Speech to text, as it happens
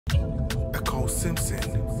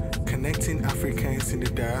Simpson, connecting Africans in the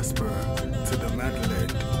diaspora to the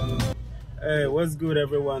motherland. Hey, what's good,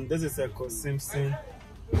 everyone? This is Echo Simpson.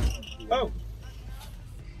 Oh,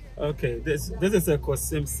 okay. This is Echo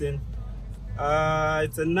Simpson.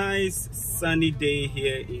 It's a nice sunny day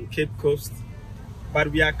here in Cape Coast, but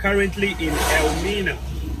we are currently in Elmina.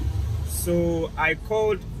 So I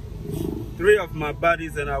called 3 of my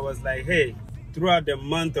buddies and I was like, hey, throughout the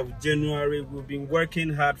month of January, we've been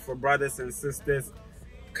working hard for brothers and sisters,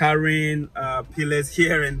 carrying pillars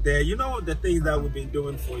here and there. You know, the things that we've been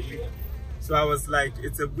doing for you. So I was like,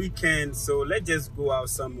 it's a weekend, so let's just go out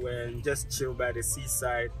somewhere and just chill by the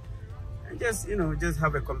seaside and just, you know, just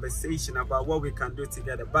have a conversation about what we can do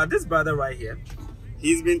together. But this brother right here,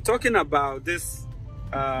 he's been talking about this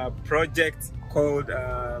project called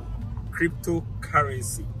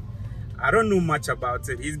cryptocurrency. I don't know much about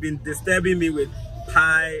it. He's been disturbing me with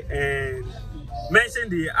Pi and mention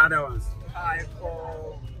the other ones. Pi,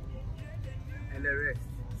 and the rest.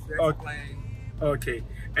 Okay.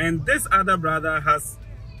 And this other brother has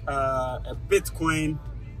a Bitcoin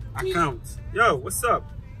account. Yo, what's up?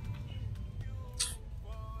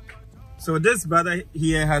 So this brother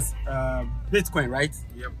here has Bitcoin, right?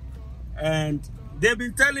 Yep. And they've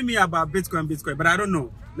been telling me about Bitcoin, but I don't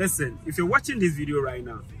know. Listen, if you're watching this video right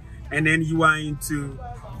now and then you are into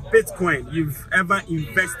Bitcoin, you've ever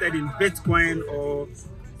invested in Bitcoin or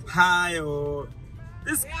Pi or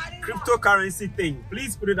this cryptocurrency thing,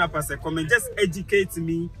 please put it up as a comment. Just educate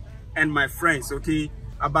me and my friends, okay,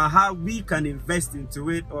 about how we can invest into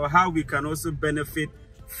it or how we can also benefit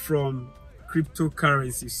from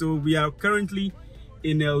cryptocurrency. So we are currently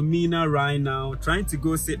in Elmina right now, trying to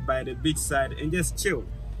go sit by the beach side and just chill.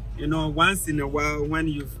 You know, once in a while, when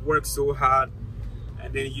you've worked so hard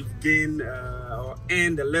and then you've gained or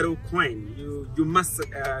earned a little coin, you must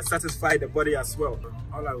satisfy the body as well.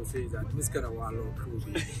 All I will say is that this kind of one crew.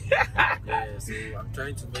 Yeah, so I'm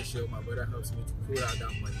trying to make sure my brother helps me to pull out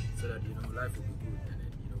that money so that, you know, life will be good and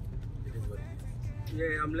then, you know, it is what it is.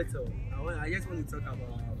 Yeah, I'm little. I just want to talk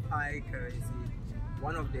about Pi currency,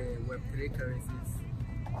 one of the Web3 currencies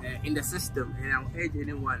in the system, and I'll urge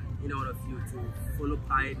anyone, all of you to follow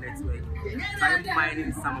Pi network. Try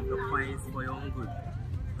finding some of the coins for your own good.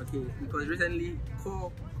 Okay, because recently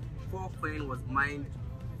Core coin was mined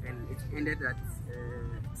and it ended at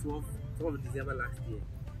 12th of December last year,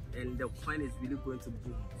 and the coin is really going to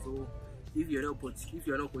boom. So if you're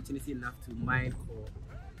not opportunity enough to mine Core,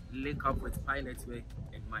 link up with Pi network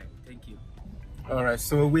and mine. Thank you. All right,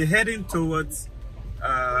 so we're heading towards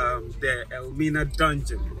the Elmina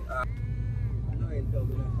dungeon.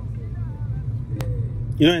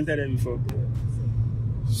 You know entered there before?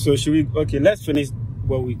 So should we, okay, let's finish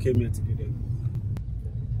what we came here to do then.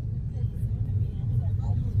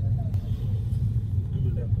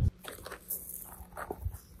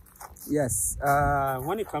 Yes,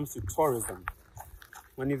 when it comes to tourism,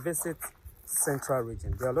 when you visit Central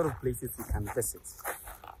Region, there are a lot of places you can visit.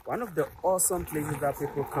 One of the awesome places that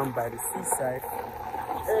people come by the seaside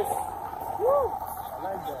is, woo, I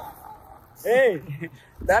like that. Hey,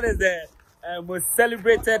 that is the most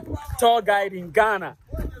celebrated tour guide in Ghana.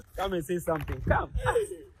 Come and say something. Come.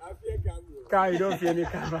 Come, you don't feel any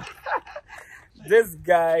camera. This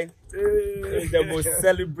guy is the most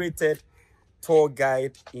celebrated tour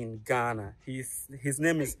guide in Ghana. His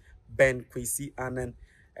name is Ben Kwesi Annan,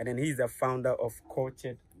 and then he's the founder of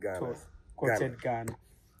Cultured Ghana.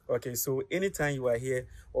 Okay, so anytime you are here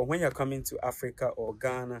or when you're coming to Africa or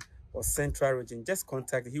Ghana or Central Region, just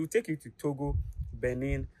contact him. He will take you to Togo,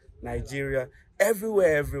 Benin, Nigeria,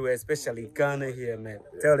 everywhere, especially Ghana here, man.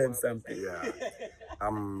 Tell them something. Yeah,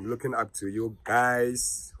 I'm looking up to you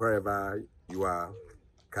guys, wherever you are,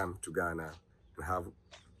 come to Ghana and have.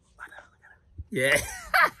 Yeah.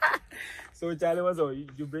 So Charlie, what's all?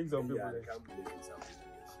 You bring some people there.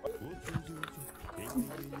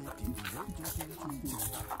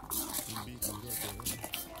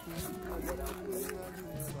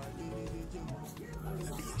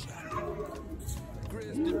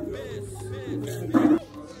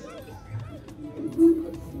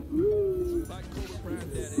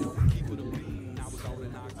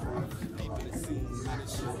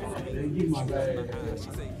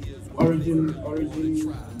 Origin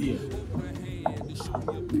beer.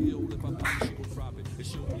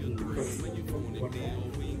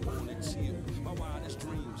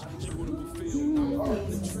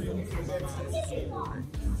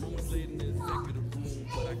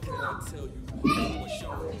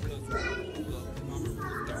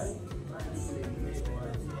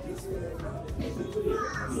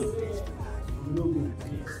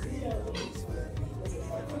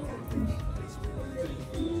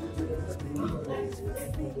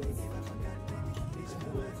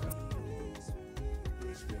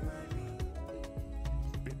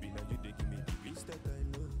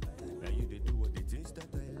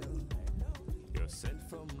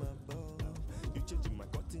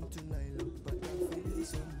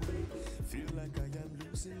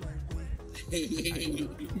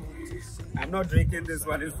 I'm not drinking this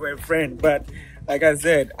one, it's for a friend. But like I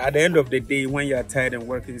said, at the end of the day, when you are tired and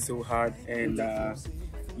working so hard and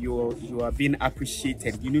you are being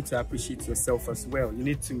appreciated, you need to appreciate yourself as well. You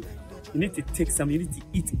need to take some, you need to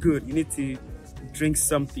eat good, you need to drink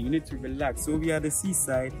something, you need to relax. So we are at the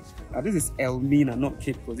seaside. This is Elmina, not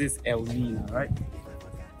Cape Coast. This is Elmina, right?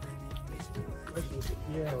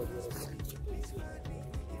 Yeah,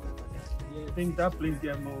 I think that place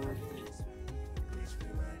there more.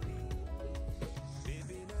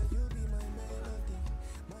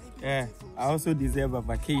 Yeah, I also deserve a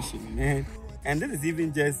vacation, man. And this is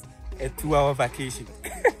even just a 2-hour vacation.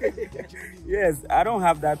 Yes, I don't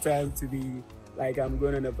have that time to be like I'm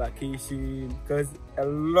going on a vacation because a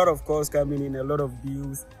lot of calls coming in, a lot of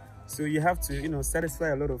bills. So you have to, you know, satisfy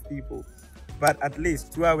a lot of people. But at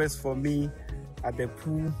least 2 hours for me at the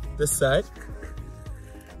pool, this side.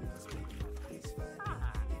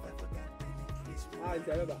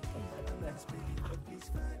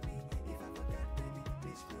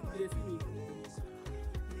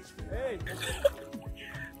 Hey.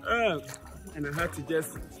 And I had to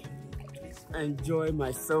just enjoy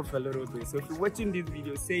myself a little bit. So if you're watching this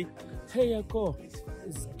video, say, hey Ako,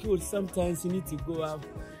 it's good. Sometimes you need to go out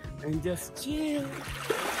and just chill.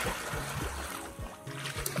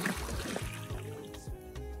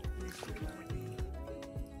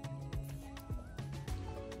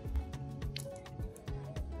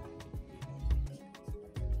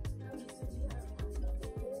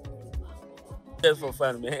 Just for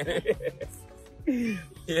fun, man.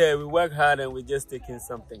 Yeah, we work hard and we're just taking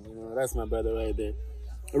something, you know. That's my brother right there.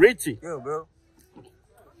 Richie. Yo, bro.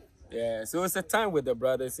 Yeah, so it's a time with the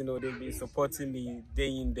brothers, you know, they've been supporting me day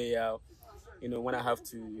in, day out. You know, when I have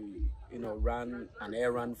to, you know, run an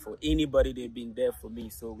errand for anybody, they've been there for me.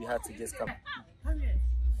 So we had to just come.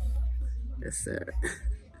 Yes, sir.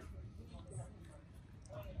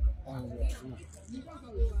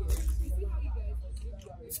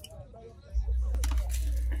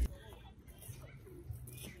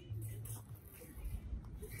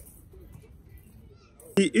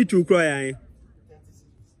 It will cry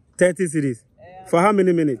 30 cities. For how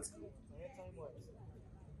many minutes?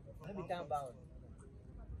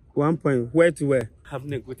 1 point. Where to where?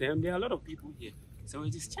 Having a good time. There are a lot of people here. So we're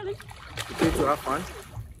just chilling. We're going to have fun.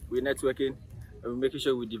 We're networking and we're making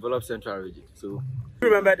sure we develop Central Region. So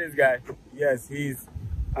remember this guy? Yes, he's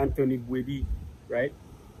Anthony Bwedi, right?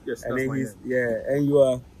 yes, And that's then my he's name. and you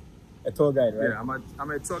are a tour guide, right? Yeah,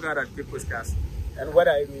 I'm a tour guide at Cape Coast Castle. And what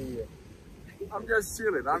are you doing here? I'm just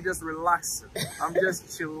chilling. I'm just relaxing. I'm just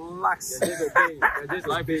chillaxing.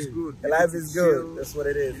 Life is good. Life is good. Chill. That's what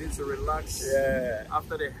it is. You need to relax. Yeah.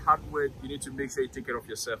 After the hard work, you need to make sure you take care of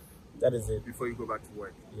yourself That is it. before you go back to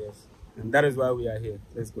work. Yes. And that is why we are here.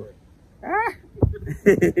 Let's go.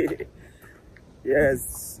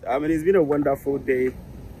 Yes. I mean, it's been a wonderful day.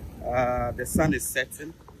 The sun is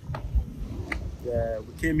setting. Yeah,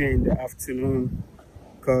 we came here in the afternoon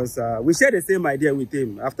because we shared the same idea with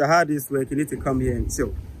him. After hard day's work, you need to come here and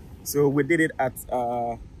chill. So we did it at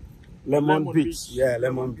Lemon Beach. Yeah,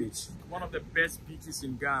 Lemon Beach. One of the best beaches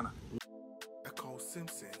in Ghana. Ecole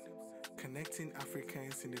Simpson, connecting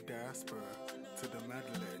Africans in the diaspora to the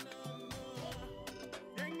motherland.